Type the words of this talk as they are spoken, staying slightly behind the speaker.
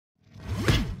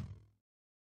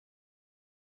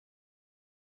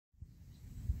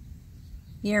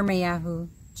Yirmeyahu,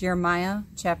 Jeremiah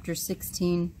chapter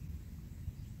 16.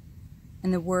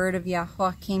 And the word of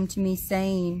Yahuah came to me,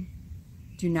 saying,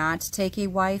 Do not take a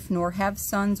wife, nor have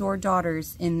sons or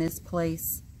daughters in this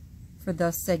place. For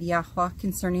thus said Yahuah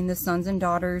concerning the sons and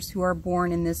daughters who are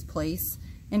born in this place,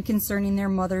 and concerning their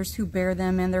mothers who bear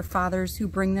them, and their fathers who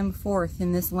bring them forth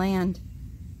in this land.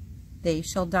 They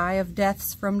shall die of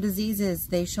deaths from diseases,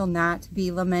 they shall not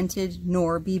be lamented,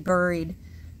 nor be buried,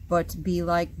 but be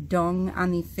like dung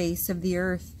on the face of the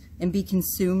earth, and be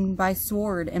consumed by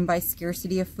sword and by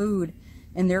scarcity of food.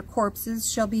 And their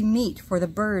corpses shall be meat for the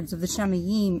birds of the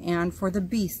Shamayim and for the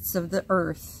beasts of the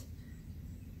earth.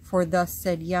 For thus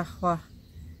said Yahuah,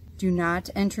 Do not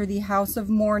enter the house of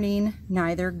mourning,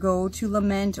 neither go to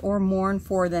lament or mourn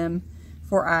for them,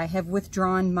 for I have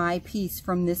withdrawn my peace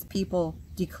from this people,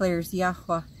 declares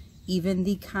Yahuah, even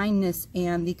the kindness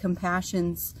and the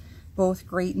compassions. Both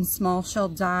great and small shall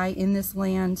die in this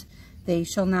land. They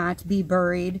shall not be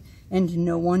buried, and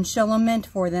no one shall lament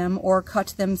for them, or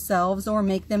cut themselves, or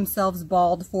make themselves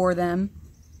bald for them.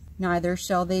 Neither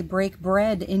shall they break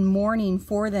bread in mourning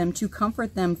for them, to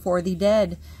comfort them for the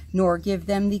dead, nor give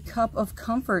them the cup of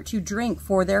comfort to drink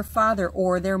for their father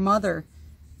or their mother.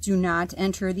 Do not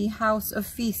enter the house of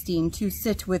feasting, to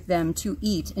sit with them, to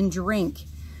eat and drink.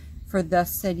 For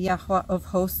thus said Yahuah of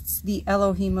hosts, the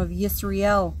Elohim of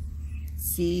Yisrael,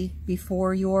 See,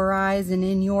 before your eyes and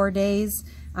in your days,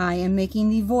 I am making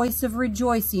the voice of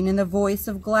rejoicing and the voice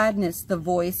of gladness, the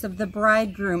voice of the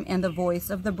bridegroom and the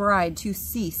voice of the bride to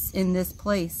cease in this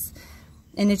place.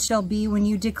 And it shall be when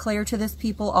you declare to this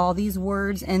people all these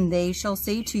words, and they shall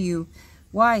say to you,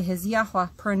 Why has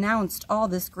Yahuah pronounced all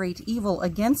this great evil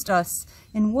against us?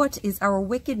 And what is our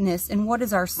wickedness, and what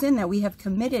is our sin that we have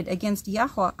committed against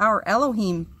Yahuah our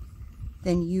Elohim?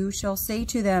 Then you shall say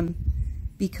to them,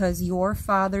 Because your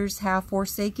fathers have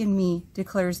forsaken me,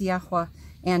 declares Yahuah,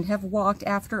 and have walked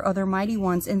after other mighty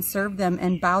ones, and served them,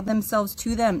 and bowed themselves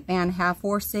to them, and have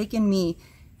forsaken me,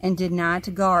 and did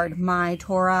not guard my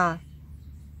Torah.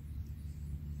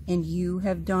 And you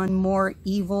have done more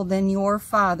evil than your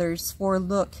fathers, for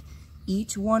look,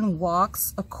 each one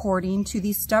walks according to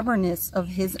the stubbornness of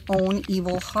his own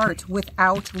evil heart,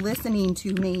 without listening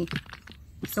to me.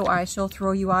 So I shall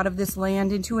throw you out of this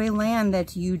land into a land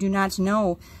that you do not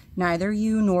know, neither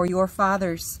you nor your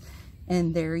fathers.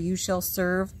 And there you shall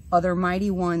serve other mighty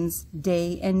ones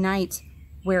day and night,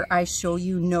 where I show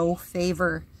you no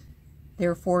favor.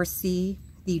 Therefore see,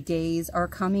 the days are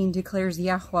coming, declares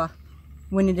Yahuah,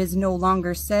 when it is no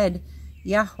longer said,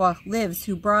 Yahuah lives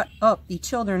who brought up the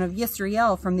children of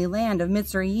Yisrael from the land of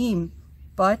Mitzrayim,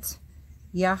 but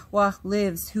Yahuah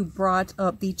lives who brought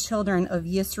up the children of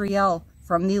Yisrael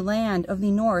from the land of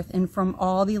the north, and from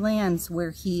all the lands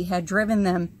where he had driven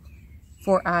them.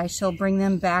 For I shall bring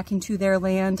them back into their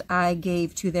land I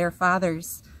gave to their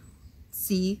fathers.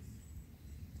 See,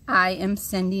 I am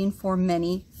sending for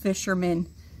many fishermen,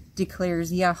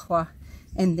 declares Yahuah,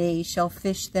 and they shall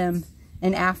fish them.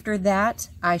 And after that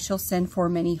I shall send for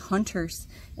many hunters,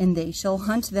 and they shall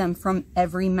hunt them from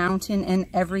every mountain and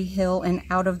every hill, and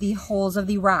out of the holes of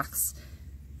the rocks.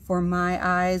 For my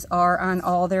eyes are on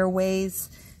all their ways.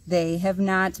 They have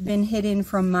not been hidden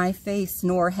from my face,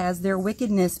 nor has their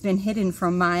wickedness been hidden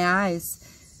from my eyes.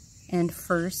 And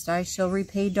first I shall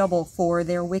repay double for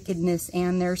their wickedness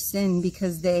and their sin,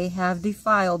 because they have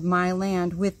defiled my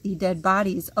land with the dead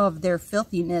bodies of their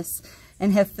filthiness,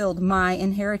 and have filled my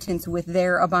inheritance with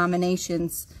their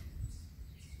abominations.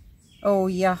 O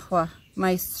Yahuah,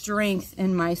 my strength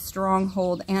and my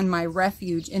stronghold and my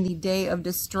refuge in the day of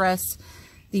distress,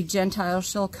 the Gentiles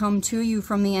shall come to you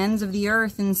from the ends of the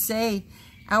earth and say,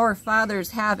 Our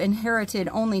fathers have inherited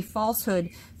only falsehood,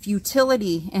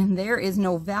 futility, and there is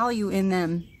no value in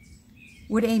them.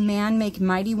 Would a man make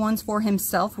mighty ones for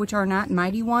himself which are not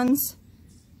mighty ones?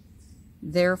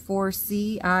 Therefore,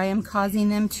 see, I am causing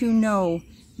them to know.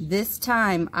 This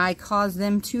time I cause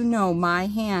them to know my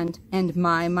hand and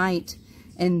my might,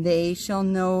 and they shall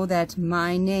know that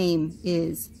my name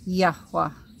is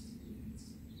Yahuah.